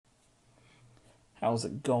How's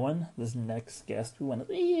it going? This next guest, we went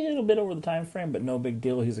a little bit over the time frame, but no big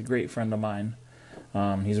deal. He's a great friend of mine.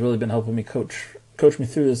 He's really been helping me coach me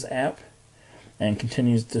through this app, and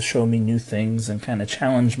continues to show me new things and kind of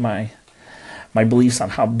challenge my beliefs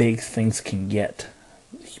on how big things can get.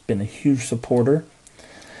 He's been a huge supporter,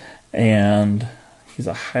 and he's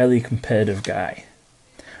a highly competitive guy.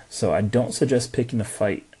 So I don't suggest picking a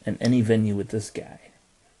fight in any venue with this guy.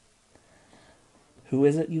 Who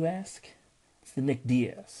is it, you ask? It's the Nick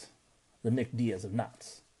Diaz. The Nick Diaz of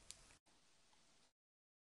Nauts.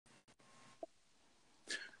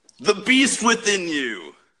 The beast within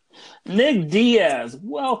you. Nick Diaz,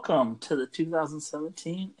 welcome to the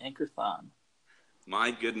 2017 Anchorthon.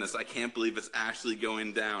 My goodness, I can't believe it's actually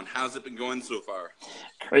going down. How's it been going so far?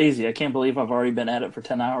 Crazy. I can't believe I've already been at it for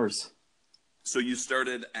 10 hours. So you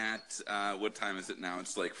started at, what time is it now?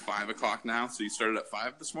 It's like 5 o'clock now. So you started at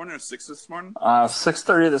 5 this morning or 6 this morning?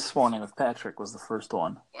 6:30 this morning with Patrick was the first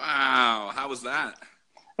one. Wow. How was that?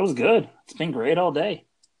 It was good. It's been great all day.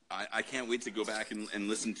 I can't wait to go back and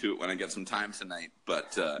listen to it when I get some time tonight.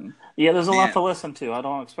 But yeah, there's a lot to listen to. I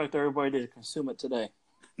don't expect everybody to consume it today.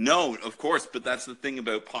 No, of course, but that's the thing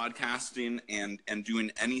about podcasting and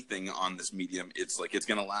doing anything on this medium. It's like it's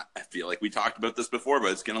going to last. I feel like we talked about this before,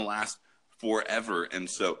 but it's going to last forever. And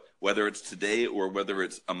so whether it's today or whether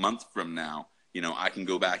it's a month from now, I can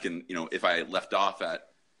go back and, if I left off at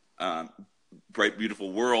Bright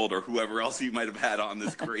Beautiful World or whoever else you might have had on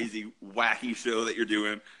this crazy, wacky show that you're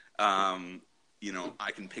doing,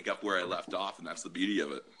 I can pick up where I left off, and that's the beauty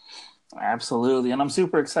of it. Absolutely. And I'm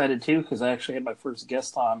super excited, too, because I actually had my first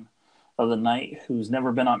guest on of the night who's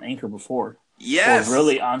never been on Anchor before. Yes. Or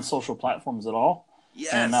really on social platforms at all.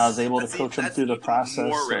 Yes. And I was able to coach him through the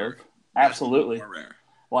process. Absolutely.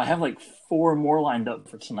 Well, I have like 4 more lined up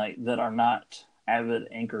for tonight that are not avid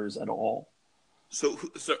anchors at all. So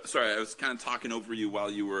sorry, I was kind of talking over you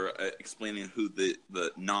while you were explaining who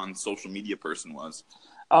the non-social media person was.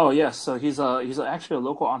 Oh, yes. So he's actually a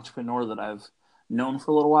local entrepreneur that I've known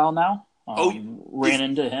for a little while now. Ran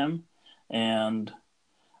into him and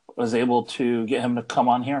was able to get him to come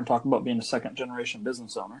on here and talk about being a second-generation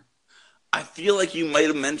business owner. I feel like you might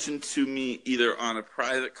have mentioned to me either on a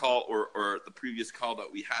private call or the previous call that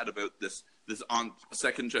we had about this on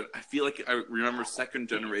second gen. I feel like I remember second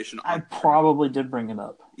generation. I probably did bring it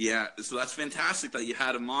up. Yeah, so that's fantastic that you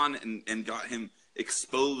had him on and got him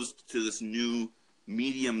exposed to this new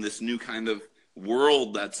medium, this new kind of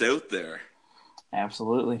world that's out there.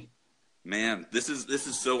 Absolutely. Man, this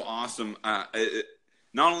is so awesome.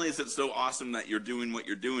 Not only is it so awesome that you're doing what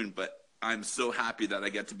you're doing, but I'm so happy that I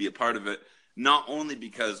get to be a part of it. Not only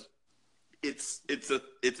because it's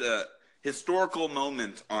a historical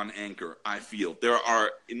moment on Anchor. I feel there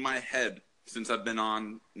are in my head, since I've been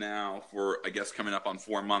on now for I guess coming up on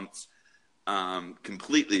 4 months,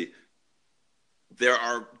 completely. There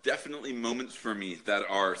are definitely moments for me that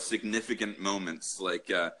are significant moments,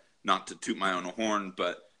 like not to toot my own horn,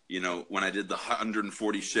 but when I did the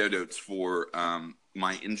 140 shout-outs for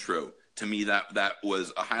my intro, to me that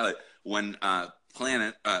was a highlight. When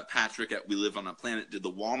Patrick at We Live on a Planet did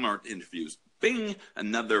the Walmart interviews, bing,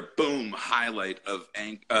 another boom highlight of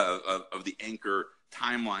the Anchor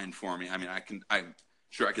timeline for me. I mean, I'm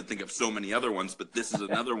sure I could think of so many other ones, but this is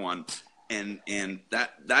another one. And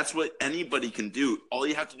that's what anybody can do. All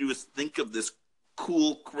you have to do is think of this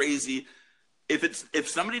cool, crazy. If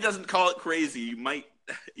somebody doesn't call it crazy, you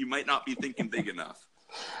might not be thinking big enough.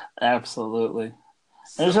 Absolutely.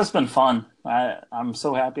 It's just been fun. I'm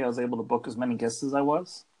so happy I was able to book as many guests as I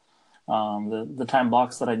was. The time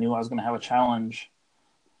blocks that I knew I was going to have a challenge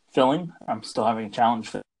filling, I'm still having a challenge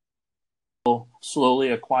filling. Slowly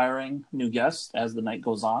acquiring new guests as the night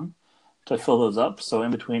goes on to fill those up. So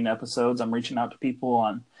in between episodes, I'm reaching out to people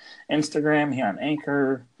on Instagram, here on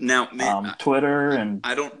Anchor, now, Twitter, and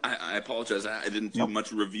I apologize. I didn't do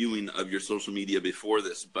much reviewing of your social media before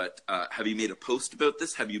this, but have you made a post about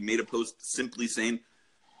this? Have you made a post simply saying,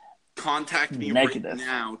 contact me right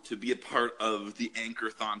now to be a part of the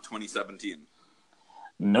Anchorthon 2017?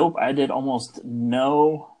 Nope, I did almost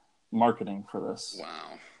no marketing for this.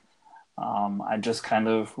 Wow. I just kind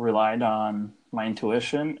of relied on my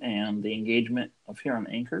intuition and the engagement of here on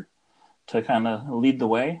Anchor to kind of lead the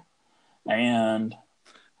way, and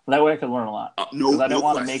that way I could learn a lot. Because I didn't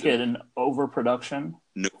want to make it an overproduction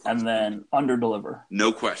and then under-deliver.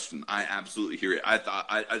 No question. I absolutely hear it.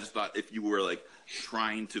 I just thought if you were like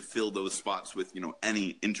trying to fill those spots with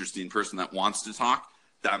any interesting person that wants to talk,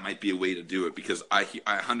 that might be a way to do it, because I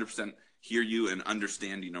 100% hear you and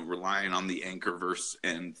understand, relying on the Anchorverse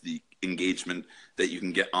and the engagement that you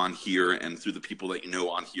can get on here and through the people that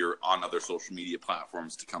on here on other social media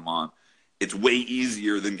platforms to come on. it's way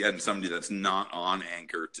easier than getting somebody that's not on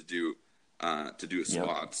Anchor to do a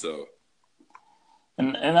spot. Yep. So.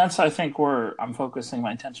 And that's, I think, where I'm focusing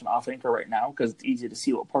my attention off Anchor right now, because it's easy to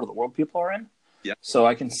see what part of the world people are in. Yeah. So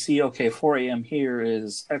I can see, okay, 4 a.m. here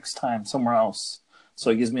is X time somewhere else. So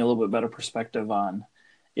it gives me a little bit better perspective on,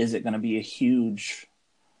 is it going to be a huge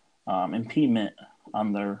impediment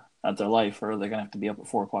on their life, or are they going to have to be up at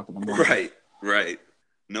 4 o'clock in the morning? Right.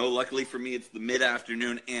 No, luckily for me, it's the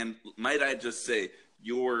mid-afternoon. And might I just say,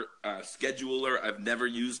 your scheduler, I've never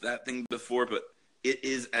used that thing before, but it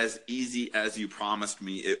is as easy as you promised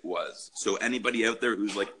me it was. So anybody out there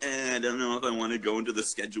who's like, I don't know if I want to go into the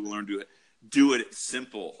scheduler and do it. It's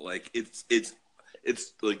simple. Like it's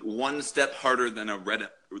like one step harder than a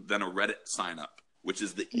Reddit sign up, which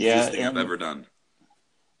is the easiest thing I've ever done.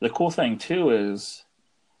 The cool thing too is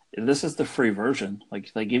this is the free version.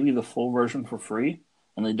 Like they give you the full version for free,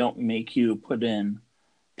 and they don't make you put in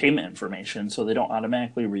payment information, so they don't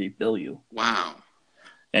automatically rebill you. Wow.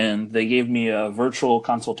 And they gave me a virtual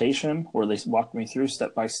consultation where they walked me through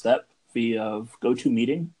step by step via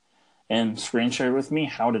GoToMeeting and screen shared with me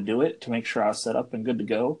how to do it to make sure I was set up and good to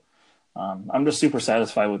go. I'm just super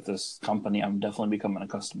satisfied with this company. I'm definitely becoming a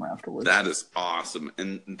customer afterwards. That is awesome.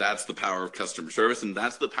 And that's the power of customer service. And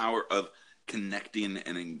that's the power of connecting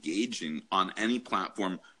and engaging on any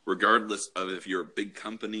platform, regardless of if you're a big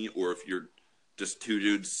company or if you're just two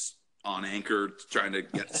dudes on Anchor trying to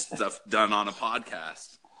get stuff done on a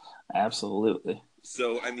podcast. Absolutely.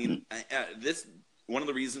 So, I mean, this one of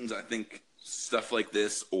the reasons I think stuff like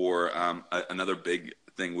this, or another big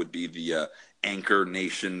thing would be the Anchor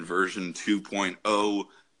Nation version 2.0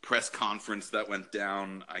 press conference that went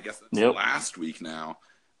down, I guess that's last week now.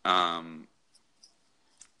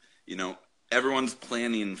 Everyone's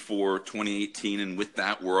planning for 2018, and with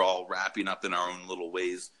that, we're all wrapping up in our own little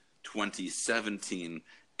ways 2017.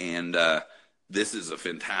 And this is a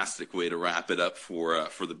fantastic way to wrap it up for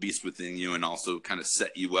the Beast Within You, and also kind of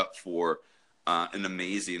set you up for an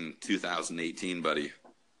amazing 2018, buddy.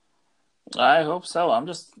 I hope so. I'm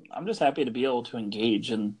just happy to be able to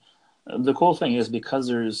engage, and the cool thing is because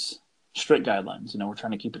there's strict guidelines. We're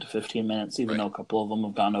trying to keep it to 15 minutes, even though a couple of them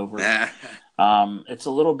have gone over. It's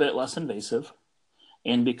a little bit less invasive,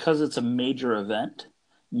 and because it's a major event,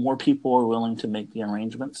 more people are willing to make the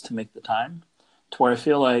arrangements to make the time. To where I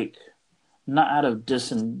feel like, not out of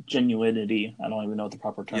disingenuity, I don't even know what the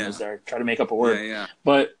proper term is there, try to make up a word,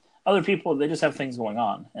 but other people, they just have things going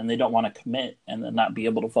on, and they don't want to commit and then not be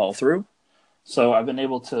able to follow through. So I've been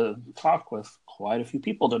able to talk with quite a few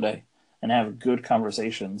people today and have good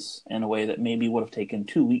conversations in a way that maybe would have taken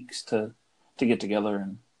 2 weeks to get together.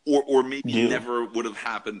 And or maybe never would have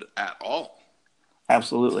happened at all.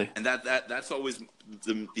 Absolutely. And that's always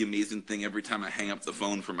the amazing thing every time I hang up the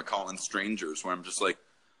phone from a calling strangers, where I'm just like,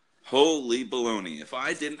 holy baloney. If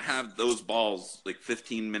I didn't have those balls like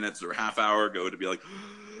 15 minutes or half hour ago to be like,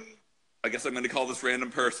 I guess I'm going to call this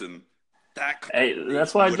random person.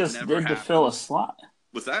 That's what I just did to fill a slot.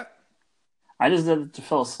 What's that? I just did it to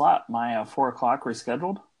fill a slot. My 4 o'clock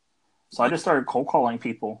rescheduled. So I just started cold calling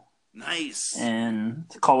people. Nice. And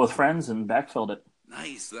to call with friends and backfilled it.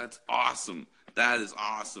 Nice. That's awesome. That is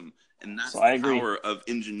awesome. And that's the power of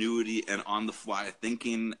ingenuity and on-the-fly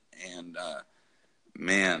thinking. And,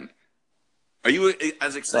 man, are you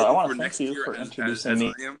as excited for next year as I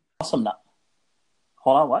am? Awesome.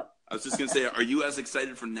 Hold on, what? I was just going to say, are you as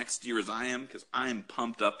excited for next year as I am? Because I am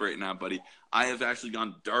pumped up right now, buddy. I have actually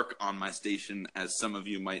gone dark on my station, as some of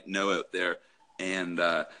you might know out there. And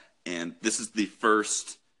this is the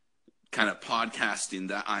first kind of podcasting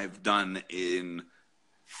that I've done in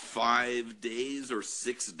 5 days or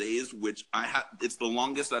 6 days, which it's the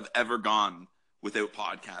longest I've ever gone without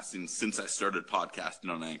podcasting since I started podcasting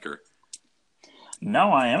on Anchor.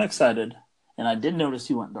 No, I am excited. And I did notice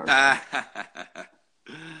you went dark.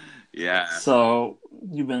 Yeah. So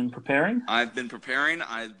you've been preparing? I've been preparing.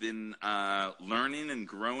 I've been learning and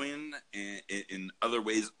growing in other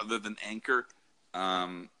ways other than Anchor.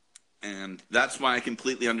 And that's why I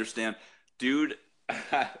completely understand. Dude,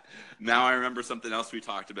 now I remember something else we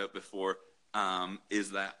talked about before,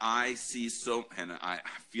 is that I see and I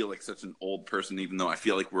feel like such an old person, even though I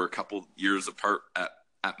feel like we're a couple years apart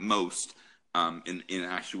at most, in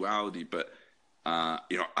actuality. But,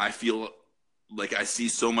 I feel like I see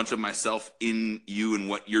so much of myself in you and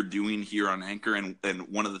what you're doing here on Anchor. And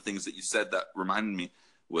one of the things that you said that reminded me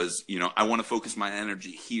was, I want to focus my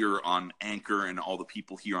energy here on Anchor and all the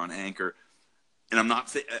people here on Anchor. And I'm not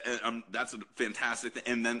saying that's a fantastic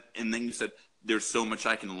thing. And then you said there's so much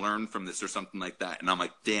I can learn from this or something like that. And I'm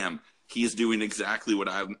like, damn, he's doing exactly what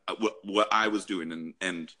I was doing.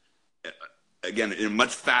 And again, in a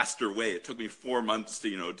much faster way. It took me 4 months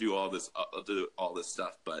to, do all this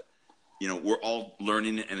stuff, but we're all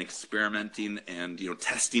learning and experimenting and,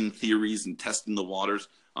 testing theories and testing the waters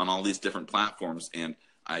on all these different platforms. And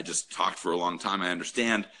I just talked for a long time. I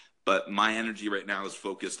understand, but my energy right now is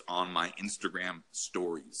focused on my Instagram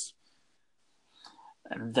stories.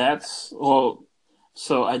 And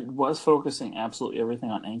so I was focusing absolutely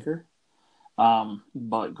everything on Anchor.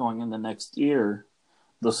 But going in the next year,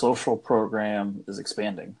 the social program is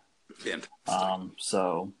expanding. Fantastic.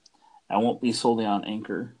 So I won't be solely on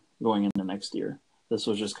Anchor going into next year. This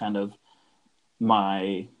was just kind of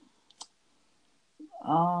my,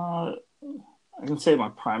 I can say my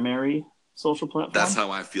primary social platform. That's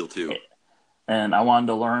how I feel too. And I wanted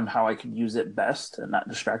to learn how I could use it best and not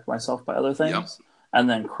distract myself by other things. Yep. And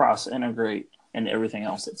then cross-integrate and everything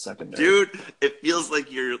else that's secondary. Dude, it feels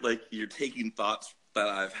like you're taking thoughts that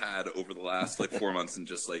I've had over the last 4 months and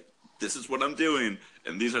just this is what I'm doing.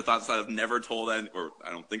 And these are thoughts that I've never told or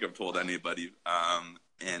I don't think I've told anybody.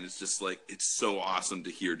 And it's just it's so awesome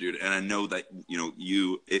to hear, dude. And I know that,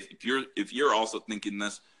 if you're also thinking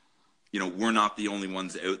this, we're not the only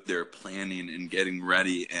ones out there planning and getting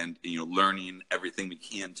ready and, learning everything we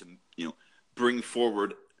can to, bring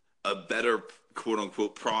forward a better quote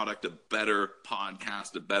unquote product, a better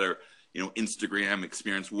podcast, a better, Instagram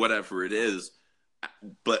experience, whatever it is.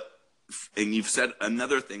 And you've said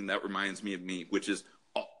another thing that reminds me of me, which is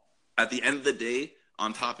at the end of the day,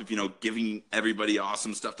 on top of, giving everybody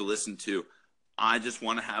awesome stuff to listen to, I just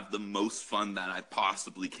want to have the most fun that I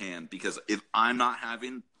possibly can. Because if I'm not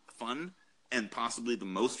having fun and possibly the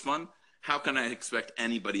most fun, how can I expect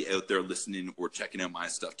anybody out there listening or checking out my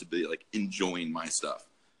stuff to be enjoying my stuff?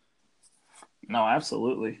 No,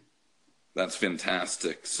 absolutely. That's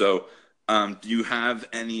fantastic. So, do you have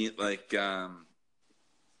any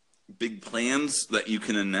big plans that you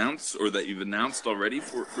can announce or that you've announced already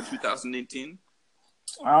for 2018?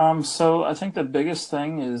 So I think the biggest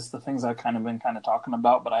thing is the things I've been talking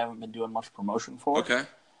about, but I haven't been doing much promotion for. Okay.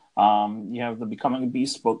 You have the Becoming a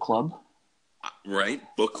Beast book club. Right.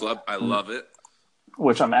 Book club. I love it.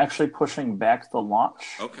 Which I'm actually pushing back the launch.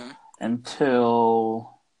 Okay.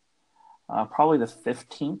 Until probably the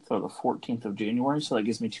 15th or the 14th of January. So that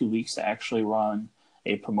gives me 2 weeks to actually run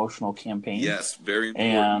a promotional campaign. Yes, very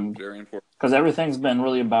important. Very important. Because everything's been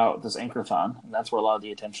really about this Anchor-thon, and that's where a lot of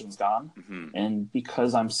the attention's gone. Mm-hmm. And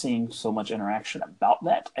because I'm seeing so much interaction about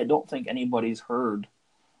that, I don't think anybody's heard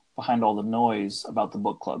behind all the noise about the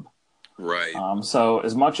book club. Right. So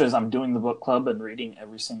as much as I'm doing the book club and reading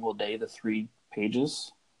every single day the 3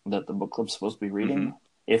 pages that the book club's supposed to be reading, mm-hmm.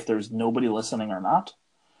 if there's nobody listening or not,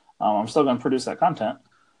 I'm still going to produce that content.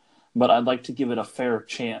 But I'd like to give it a fair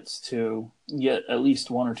chance to get at least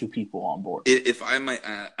 1 or 2 people on board. If I might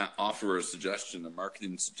offer a suggestion, a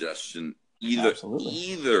marketing suggestion, either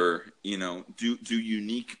do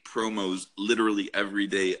unique promos literally every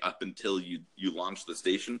day up until you launch the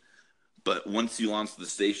station. But once you launch the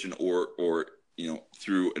station or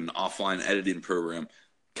through an offline editing program,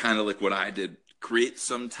 kind of like what I did, create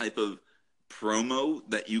some type of promo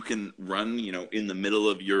that you can run, in the middle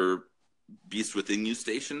of your Beast Within You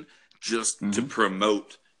station, just mm-hmm. to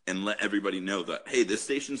promote and let everybody know that, hey, this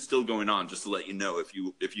station's still going on, just to let you know, if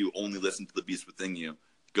you only listen to the Beast Within You,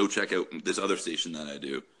 go check out this other station that I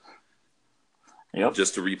do. Yep.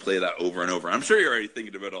 Just to replay that over and over. I'm sure you're already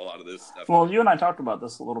thinking about a lot of this stuff. Well, you and I talked about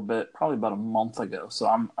this a little bit, probably about a month ago. So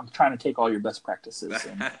I'm trying to take all your best practices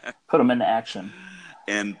and put them into action.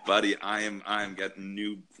 And buddy, I am getting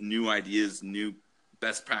new ideas, new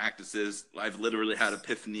best practices. I've literally had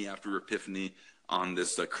epiphany after epiphany on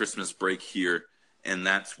this Christmas break here, and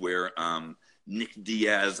that's where Nick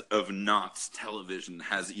Diaz of Nauts Television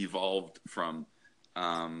has evolved from.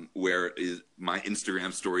 Where is my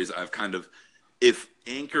Instagram stories? I've if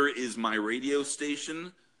Anchor is my radio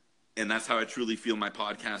station, and that's how I truly feel my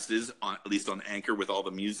podcast is, at least on Anchor with all the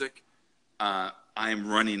music, I am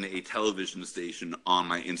running a television station on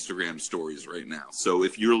my Instagram stories right now. So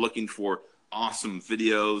if you're looking for awesome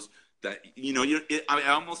videos that, I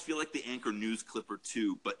almost feel like the Anchor News Clipper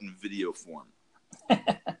 2, but in video form.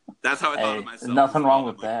 That's how I thought of myself. Nothing wrong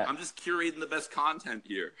with that. I'm just curating the best content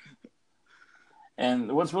here.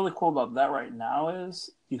 And what's really cool about that right now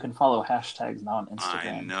is you can follow hashtags now on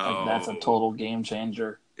Instagram. I know. That's a total game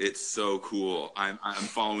changer. It's so cool. I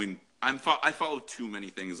follow too many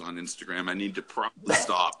things on Instagram. I need to probably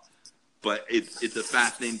stop. But it's a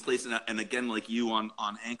fascinating place. And again, like you on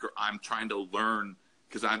Anchor, I'm trying to learn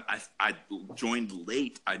because I joined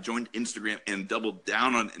late. I joined Instagram and doubled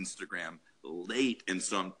down on Instagram late. And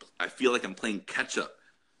so I feel like I'm playing catch up.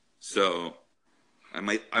 So I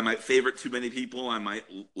might favorite too many people. I might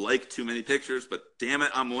like too many pictures, but damn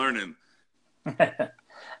it, I'm learning.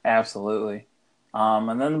 Absolutely.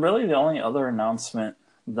 And then really the only other announcement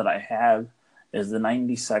that I have is the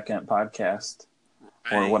 90-second podcast,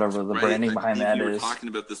 or whatever the branding behind that you were is. talking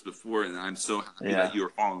about this before, and I'm so happy Yeah. that you are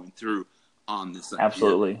following through on this idea.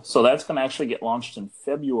 Absolutely. So that's going to actually get launched in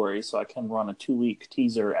February, so I can run a 2-week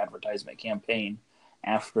teaser advertisement campaign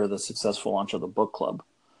after the successful launch of the book club.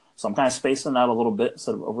 So I'm kind of spacing out a little bit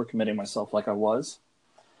instead of overcommitting myself like I was.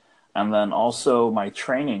 And then also my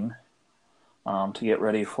training to get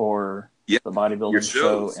ready for the bodybuilding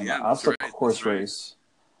show and the obstacle course race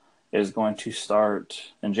is going to start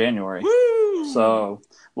in January. Woo! So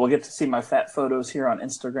we'll get to see my fat photos here on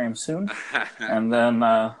Instagram soon, and then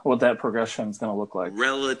what that progression is going to look like.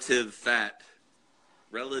 Relatively fat.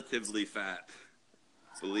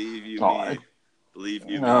 Believe you me.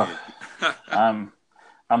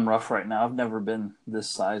 I'm rough right now. I've never been this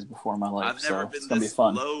size before in my life, so it's going to be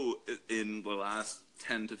fun. I've never been this low in the last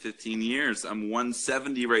 10 to 15 years. I'm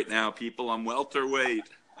 170 right now, people. I'm welterweight.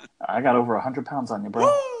 I got over 100 pounds on you, bro.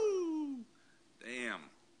 Woo! Damn.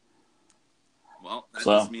 Well, that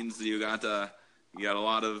just means that you got a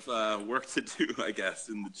lot of work to do, I guess,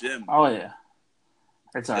 in the gym. Oh yeah,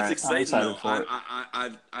 it's all right. Exciting. I'm excited for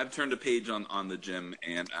it. I've turned a page on the gym,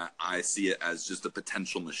 and I see it as just a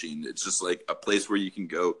potential machine. It's just like a place where you can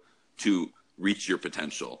go to reach your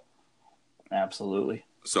potential. Absolutely.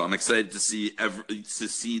 So I'm excited to see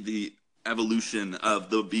the evolution of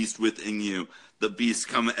the beast within you. The beast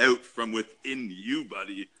come out from within you,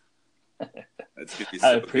 buddy. That's gonna be so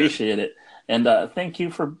I appreciate it. And thank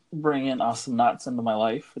you for bringing Awesome Nauts into my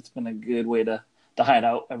life. It's been a good way to hide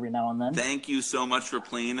out every now and then. Thank you so much for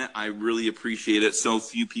playing it. I really appreciate it. So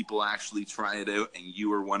few people actually try it out, and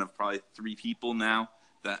you are one of probably 3 people now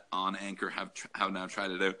that on Anchor have now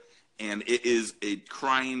tried it out. And it is a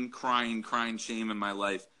crying shame in my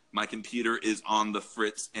life. My computer is on the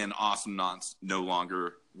fritz, and Awesome Nauts no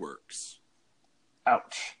longer works.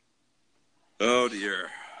 Ouch. Oh dear.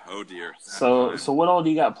 So what all do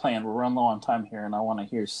you got planned? We're running low on time here, and I want to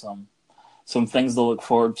hear some things to look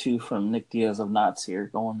forward to from Nick Diaz of Nauts here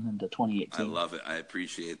going into 2018. I love it. I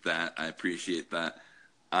appreciate that.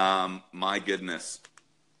 My goodness.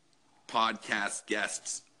 Podcast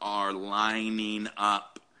guests are lining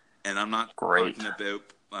up, and I'm not talking about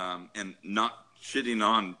and not shitting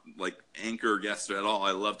on like Anchor guests at all.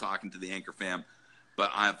 I love talking to the Anchor fam,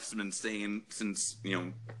 but I've been saying since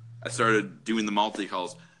I started doing the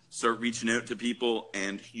multi-calls, start reaching out to people,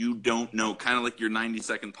 and you don't know, kind of like your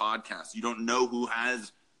 90-second podcast. You don't know who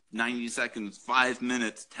has 90 seconds, 5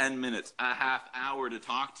 minutes, 10 minutes, a half hour to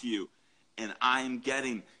talk to you. And I'm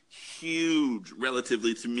getting huge,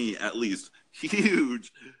 relatively to me at least,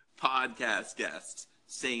 huge podcast guests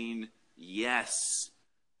saying yes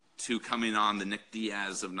to coming on the Nick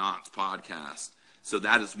Diaz of Nauts podcast. So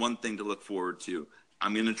that is one thing to look forward to.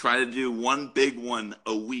 I'm going to try to do one big one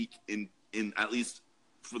a week in at least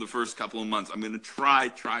for the first couple of months. I'm going to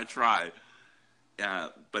try.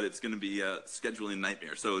 But it's going to be a scheduling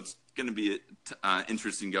nightmare. So it's going to be an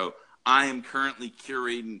interesting go. I am currently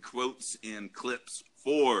curating quotes and clips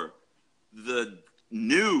for the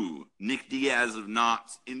new Nick Diaz of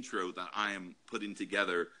Nauts intro that I am putting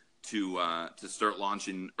together to start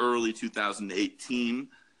launching early 2018.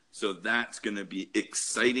 So that's going to be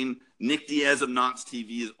exciting. Nick Diaz of Nauts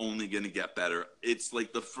TV is only going to get better. It's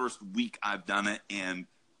like the first week I've done it, and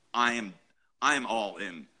I am all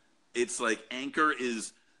in. It's like Anchor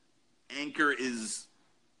is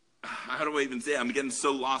how do I even say it? I'm getting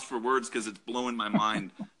so lost for words because it's blowing my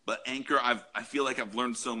mind. But Anchor, I feel like I've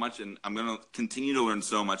learned so much, and I'm going to continue to learn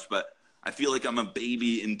so much. But I feel like I'm a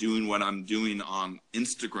baby in doing what I'm doing on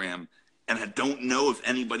Instagram, and I don't know if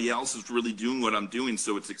anybody else is really doing what I'm doing.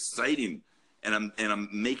 So it's exciting, and I'm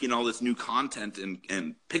making all this new content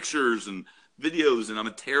and pictures and videos, and I'm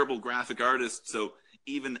a terrible graphic artist. So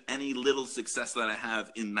even any little success that I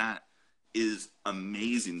have in that is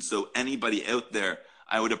amazing. So anybody out there,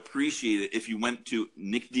 I would appreciate it if you went to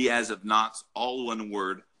Nick Diaz of Nauts, all one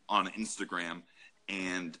word, on Instagram,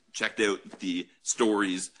 and checked out the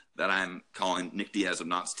stories that I'm calling Nick Diaz of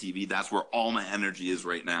Nauts TV. That's where all my energy is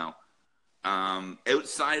right now.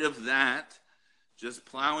 Outside of that, just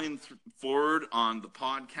plowing forward on the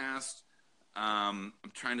podcast. I'm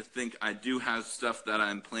trying to think. I do have stuff that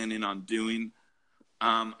I'm planning on doing.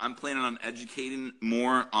 I'm planning on educating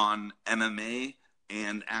more on MMA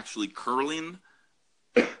and actually curling.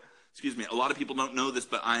 Excuse me. A lot of people don't know this,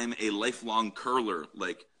 but I'm a lifelong curler.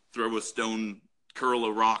 Like, throw a stone, curl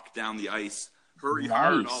a rock down the ice, hurry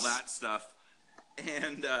hard, all that stuff.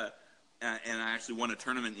 And and I actually won a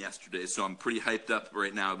tournament yesterday, so I'm pretty hyped up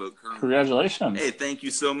right now about curling. Congratulations. Hey, thank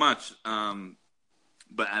you so much.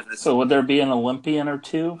 But so would there be an Olympian or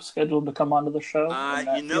two scheduled to come onto the show?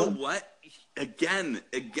 You know what? Again,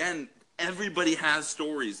 everybody has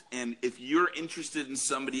stories, and if you're interested in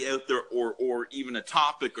somebody out there, or even a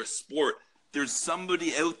topic or sport, there's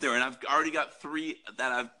somebody out there, and I've already got 3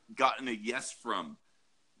 that I've gotten a yes from.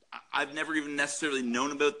 I've never even necessarily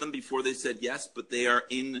known about them before they said yes, but they are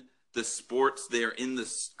in the sports, they are in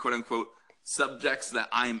the quote unquote subjects that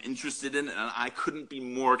I am interested in, and I couldn't be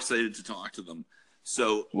more excited to talk to them.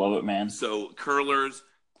 So love it, man. So curlers,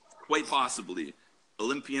 quite possibly.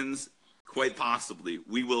 Olympians, quite possibly.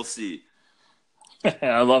 We will see.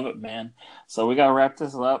 I love it, man. So we got to wrap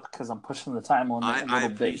this up because I'm pushing the time limit a little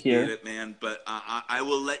bit here. I appreciate it, man, but I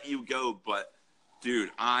will let you go. But,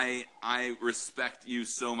 dude, I respect you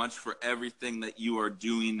so much for everything that you are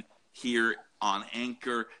doing here on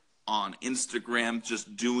Anchor, on Instagram,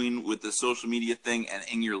 just doing with the social media thing and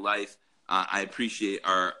in your life. I appreciate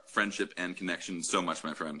our friendship and connection so much,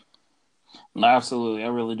 my friend. No, absolutely. I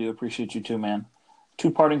really do appreciate you too, man.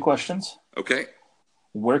 2 parting questions. Okay.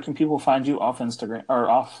 Where can people find you off Instagram or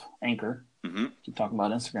off Anchor? Mm-hmm. Keep talking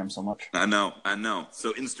about Instagram so much. I know.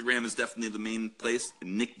 So Instagram is definitely the main place.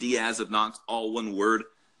 Nick Diaz of Nauts, all one word,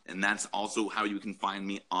 and that's also how you can find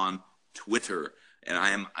me on Twitter. And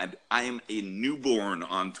I am a newborn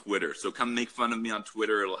on Twitter, so come make fun of me on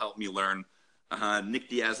Twitter. It'll help me learn. Nick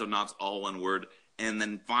Diaz of Nauts, all one word. And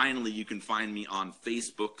then finally, you can find me on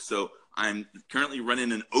Facebook. So I'm currently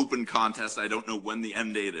running an open contest. I don't know when the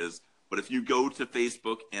end date is, but if you go to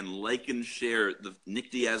Facebook and like and share the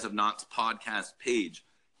Nick Diaz of Nauts podcast page,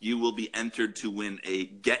 you will be entered to win a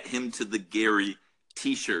Get Him to the Gary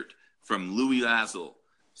t-shirt from Louis Lazel.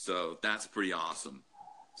 So that's pretty awesome.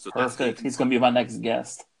 So perfect. He's going to be my next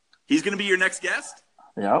guest. He's going to be your next guest?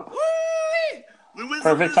 Yep. Woo! Louis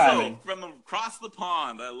Perfect timing. From across the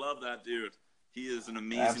pond. I love that dude. He is an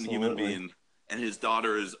amazing human being, and his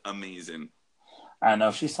daughter is amazing. I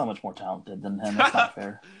know. She's so much more talented than him. That's not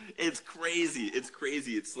fair. It's crazy.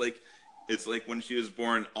 It's like when she was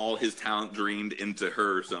born, all his talent drained into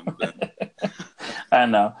her or something. I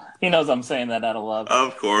know. He knows I'm saying that out of love.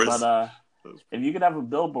 Of course. But if you could have a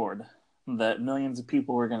billboard that millions of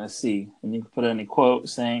people were going to see, and you could put any quote,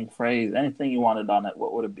 saying, phrase, anything you wanted on it,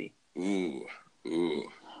 what would it be? Ooh.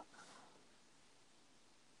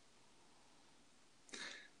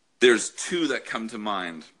 There's 2 that come to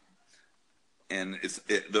mind, and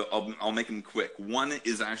I'll make them quick. One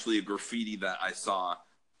is actually a graffiti that I saw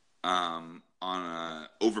on an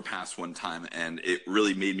overpass one time, and it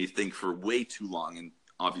really made me think for way too long, and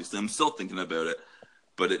obviously I'm still thinking about it,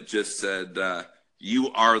 but it just said, "You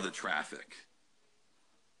are the traffic."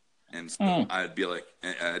 And so I'd be like,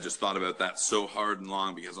 I just thought about that so hard and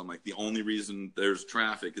long, because I'm like, the only reason there's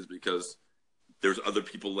traffic is because there's other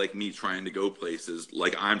people like me trying to go places,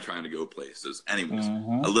 like I'm trying to go places. Anyways,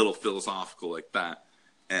 a little philosophical like that.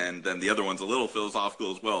 And then the other one's a little philosophical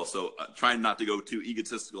as well. So trying not to go too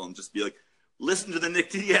egotistical and just be like, listen to the Nick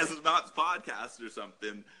Diaz of Nauts podcast or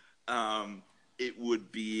something. It would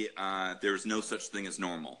be, there's no such thing as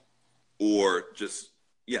normal. Or just,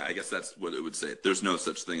 yeah, I guess that's what it would say. There's no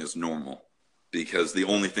such thing as normal, because the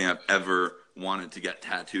only thing I've ever wanted to get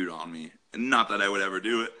tattooed on me, and not that I would ever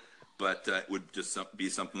do it, but it would just be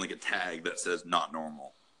something like a tag that says not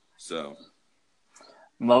normal. So.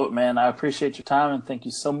 Love it, man. I appreciate your time, and thank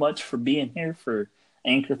you so much for being here for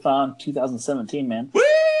Anchorthon 2017, man. Woo!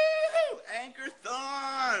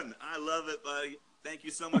 Anchorthon! I love it, buddy. Thank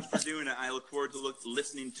you so much for doing it. I look forward to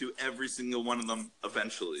listening to every single one of them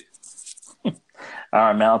eventually. All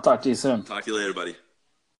right, man. I'll talk to you soon. Talk to you later, buddy.